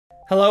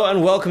Hello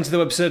and welcome to the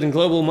Webcertain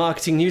Global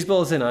Marketing News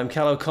Bulletin. I'm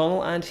Cal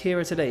O'Connell and here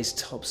are today's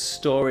top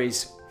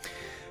stories.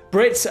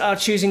 Brits are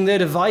choosing their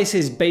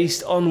devices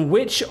based on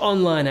which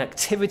online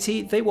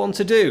activity they want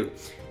to do.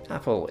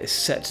 Apple is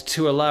set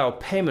to allow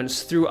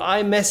payments through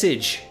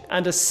iMessage,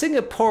 and a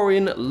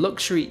Singaporean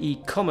luxury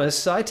e-commerce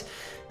site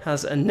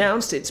has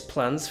announced its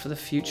plans for the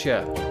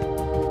future.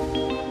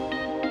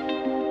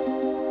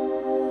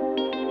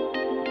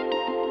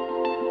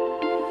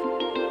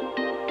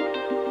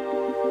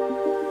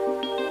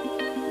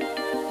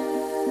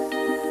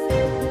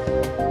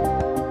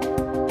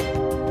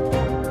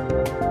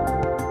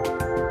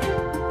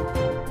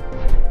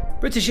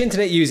 British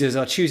internet users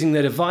are choosing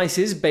their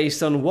devices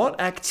based on what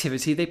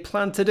activity they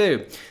plan to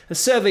do. A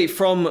survey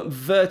from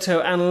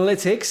Verto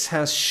Analytics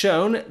has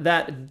shown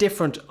that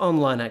different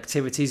online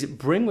activities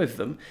bring with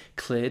them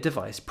clear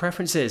device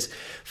preferences.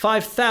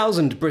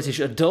 5,000 British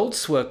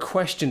adults were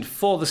questioned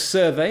for the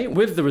survey,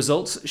 with the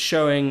results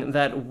showing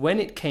that when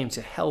it came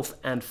to health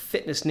and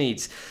fitness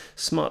needs,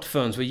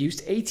 smartphones were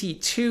used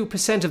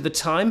 82% of the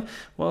time,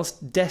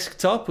 whilst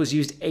desktop was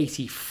used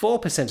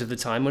 84% of the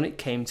time when it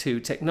came to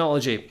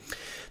technology.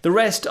 The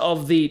rest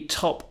of the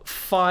top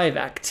 5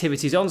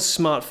 activities on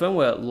smartphone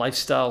were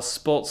lifestyle,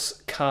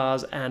 sports,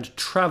 cars and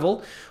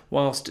travel,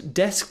 whilst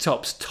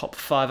desktop's top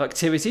 5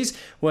 activities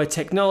were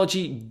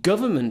technology,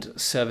 government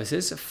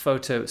services,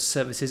 photo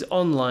services,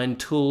 online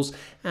tools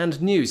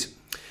and news.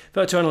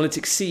 Verto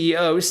Analytics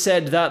CEO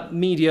said that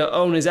media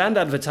owners and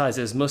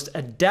advertisers must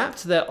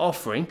adapt their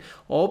offering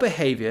or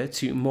behaviour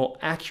to more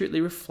accurately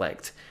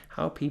reflect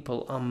how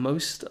people are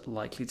most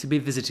likely to be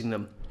visiting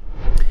them.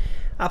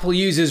 Apple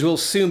users will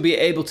soon be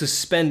able to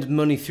spend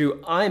money through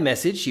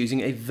iMessage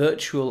using a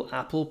virtual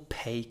Apple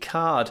Pay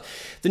card.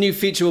 The new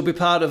feature will be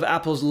part of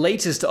Apple's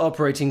latest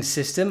operating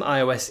system,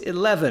 iOS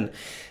 11.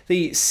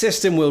 The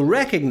system will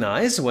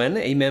recognize when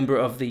a member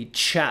of the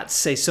chat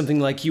says something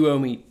like "you owe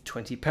me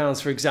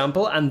 £20, for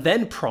example, and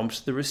then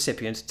prompt the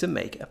recipient to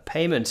make a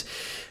payment.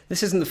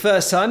 This isn't the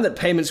first time that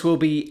payments will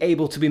be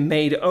able to be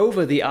made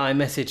over the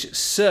iMessage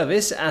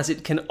service, as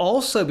it can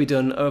also be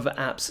done over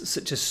apps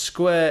such as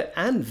Square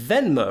and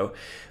Venmo.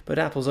 But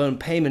Apple's own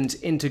payment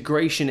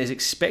integration is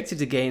expected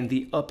to gain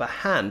the upper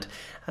hand,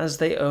 as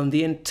they own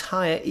the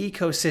entire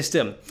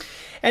ecosystem.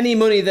 Any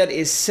money that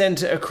is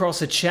sent across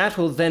a chat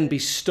will then be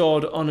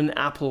stored on an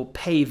Apple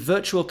Pay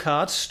virtual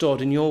card stored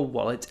in your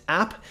wallet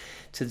app,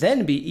 to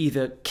then be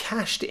either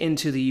cashed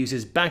into the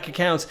user's bank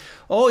account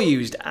or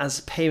used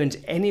as payment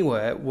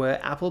anywhere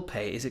where Apple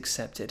Pay is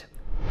accepted.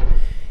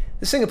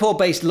 The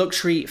Singapore-based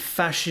luxury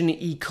fashion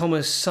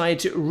e-commerce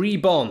site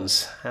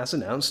Rebonds has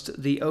announced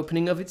the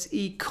opening of its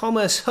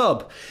e-commerce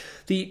hub.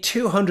 The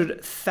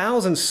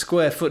 200,000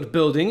 square foot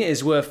building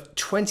is worth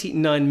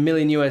 $29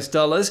 million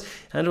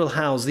and will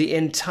house the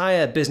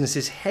entire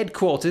business's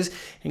headquarters,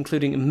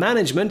 including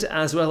management,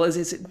 as well as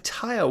its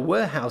entire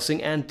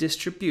warehousing and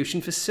distribution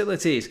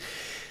facilities.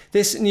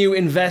 This new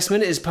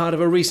investment is part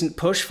of a recent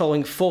push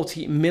following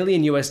 $40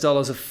 million of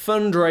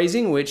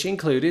fundraising, which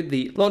included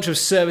the launch of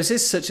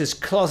services such as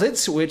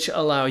closets, which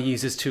allow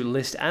users to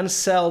list and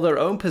sell their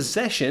own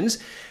possessions,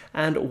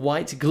 and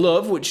White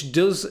Glove, which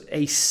does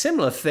a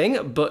similar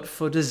thing but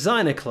for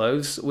designer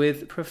clothes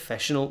with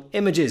professional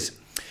images.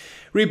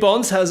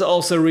 Rebonds has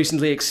also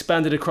recently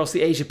expanded across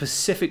the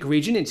Asia-Pacific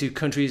region into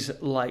countries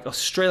like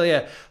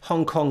Australia,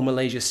 Hong Kong,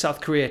 Malaysia, South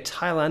Korea,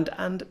 Thailand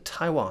and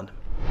Taiwan.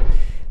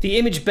 The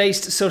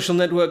image-based social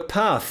network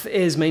Path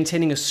is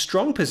maintaining a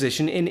strong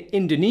position in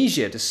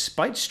Indonesia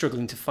despite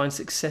struggling to find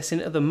success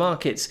in other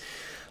markets.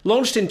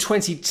 Launched in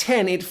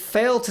 2010, it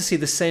failed to see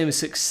the same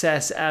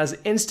success as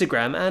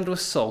Instagram and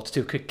was sold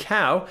to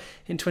Kakao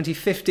in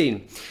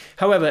 2015.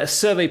 However, a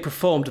survey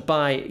performed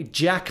by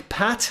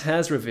Jackpat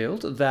has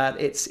revealed that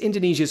it's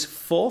Indonesia's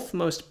 4th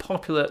most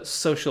popular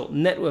social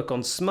network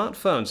on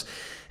smartphones,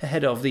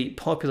 ahead of the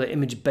popular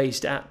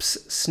image-based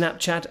apps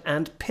Snapchat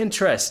and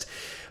Pinterest.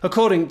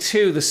 According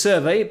to the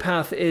survey,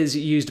 Path is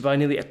used by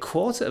nearly a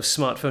quarter of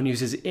smartphone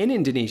users in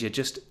Indonesia,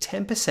 just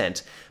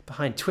 10%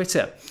 behind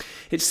Twitter.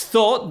 It's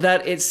thought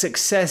that its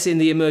success in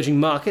the emerging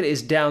market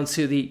is down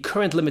to the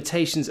current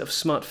limitations of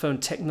smartphone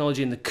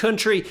technology in the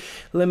country,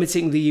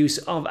 limiting the use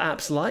of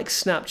apps like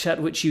Snapchat,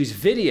 which use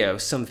video,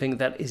 something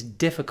that is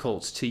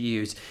difficult to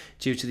use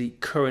due to the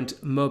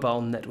current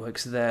mobile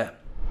networks there.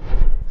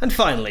 And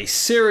finally,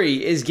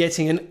 Siri is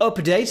getting an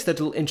update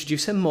that will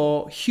introduce a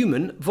more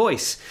human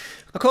voice.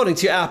 According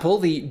to Apple,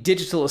 the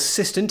digital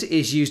assistant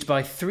is used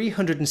by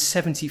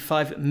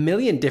 375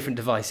 million different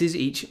devices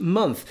each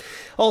month.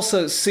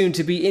 Also soon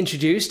to be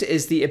introduced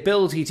is the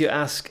ability to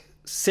ask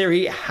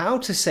Siri how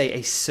to say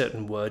a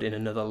certain word in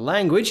another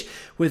language,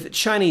 with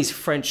Chinese,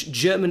 French,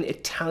 German,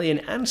 Italian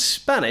and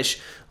Spanish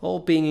all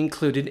being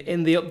included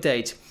in the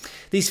update.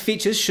 These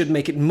features should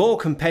make it more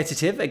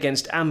competitive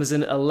against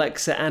Amazon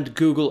Alexa and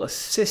Google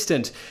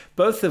Assistant,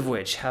 both of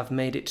which have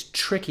made it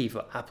tricky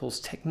for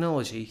Apple's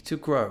technology to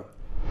grow.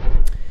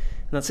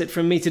 And that's it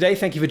from me today.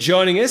 Thank you for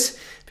joining us.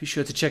 Be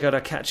sure to check out our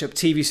catch-up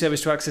TV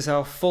service to access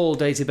our full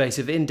database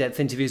of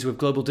in-depth interviews with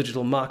global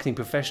digital marketing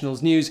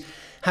professionals, news,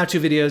 how-to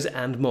videos,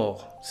 and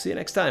more. See you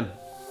next time.